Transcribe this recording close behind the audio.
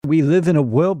we live in a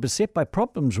world beset by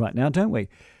problems right now, don't we?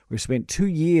 We've spent 2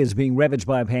 years being ravaged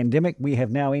by a pandemic. We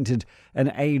have now entered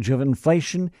an age of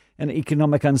inflation and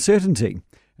economic uncertainty.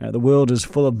 The world is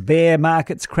full of bear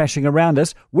markets crashing around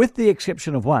us, with the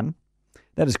exception of one.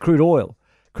 That is crude oil.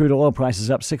 Crude oil prices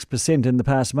up 6% in the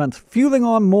past month, fueling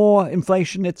on more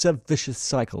inflation. It's a vicious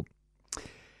cycle.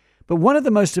 But one of the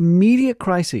most immediate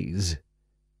crises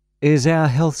is our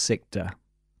health sector.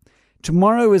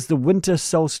 Tomorrow is the winter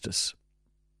solstice.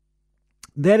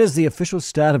 That is the official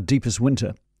start of deepest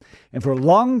winter. And for a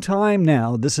long time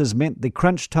now, this has meant the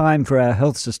crunch time for our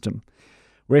health system.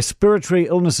 Respiratory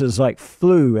illnesses like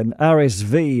flu and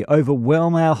RSV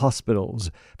overwhelm our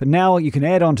hospitals. But now you can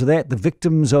add on to that the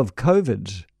victims of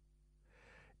COVID.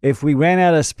 If we ran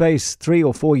out of space 3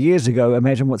 or 4 years ago,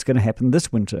 imagine what's going to happen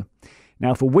this winter.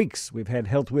 Now, for weeks, we've had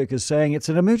health workers saying it's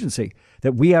an emergency,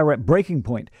 that we are at breaking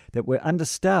point, that we're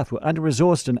understaffed, we're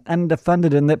under-resourced and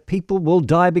underfunded, and that people will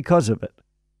die because of it.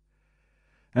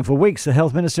 And for weeks, the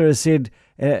health minister has said,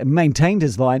 maintained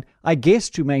his line, I guess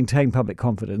to maintain public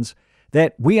confidence,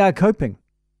 that we are coping.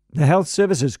 The health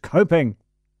service is coping.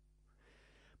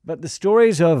 But the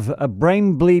stories of a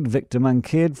brain bleed victim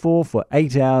uncared for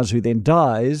 8 hours who then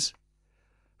dies,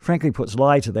 frankly puts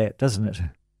lie to that, doesn't it?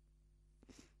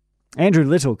 Andrew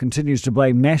Little continues to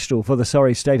blame National for the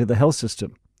sorry state of the health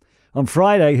system. On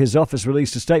Friday, his office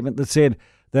released a statement that said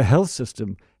the health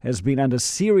system has been under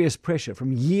serious pressure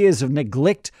from years of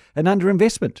neglect and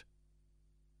underinvestment.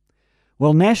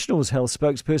 Well, National's health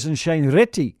spokesperson Shane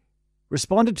Reti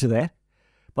responded to that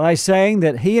by saying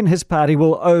that he and his party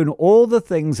will own all the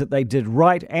things that they did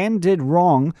right and did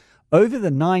wrong over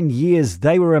the 9 years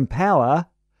they were in power.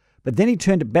 But then he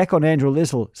turned it back on Andrew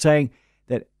Little, saying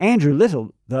that Andrew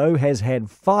Little, though, has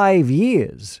had 5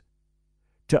 years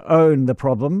to own the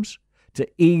problems, to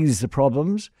ease the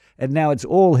problems, and now it's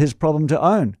all his problem to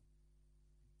own.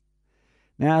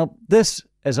 Now, this,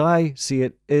 as I see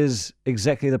it, is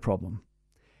exactly the problem.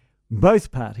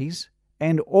 Both parties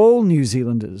and all New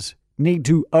Zealanders need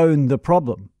to own the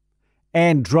problem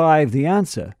and drive the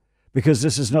answer, because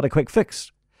this is not a quick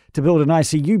fix. To build an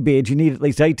ICU bed, you need at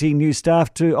least 18 new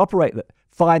staff to operate it.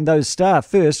 Find those staff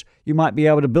first, you might be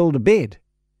able to build a bed.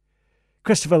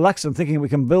 Christopher Luxon thinking we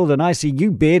can build an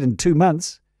ICU bed in 2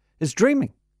 months is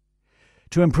dreaming.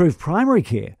 To improve primary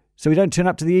care, so we don't turn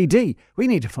up to the ED, we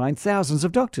need to find thousands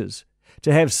of doctors.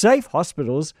 To have safe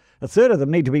hospitals, a third of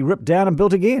them need to be ripped down and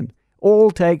built again.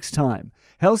 All takes time.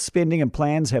 Health spending and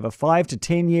plans have a 5 to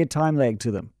 10 year time lag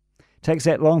to them. It takes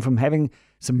that long from having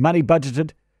some money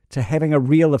budgeted to having a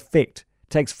real effect. It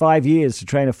takes 5 years to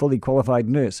train a fully qualified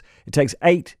nurse. It takes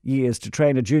 8 years to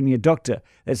train a junior doctor.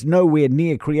 That's nowhere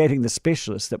near creating the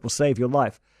specialist that will save your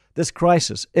life. This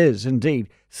crisis is indeed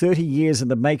 30 years in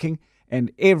the making, and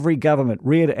every government,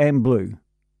 red and blue.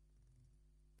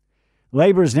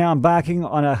 Labor is now embarking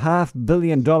on a $500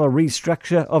 million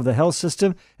restructure of the health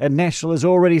system, and National has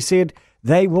already said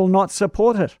they will not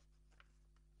support it.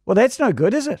 Well, that's no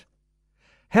good, is it?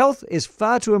 Health is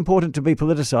far too important to be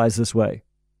politicised this way.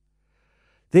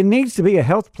 There needs to be a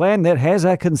health plan that has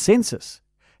a consensus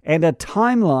and a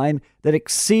timeline that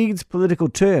exceeds political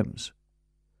terms.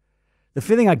 The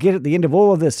feeling I get at the end of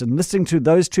all of this, and listening to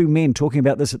those two men talking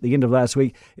about this at the end of last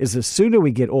week, is the sooner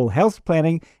we get all health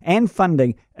planning and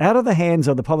funding out of the hands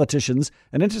of the politicians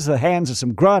and into the hands of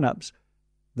some grown-ups,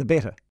 the better.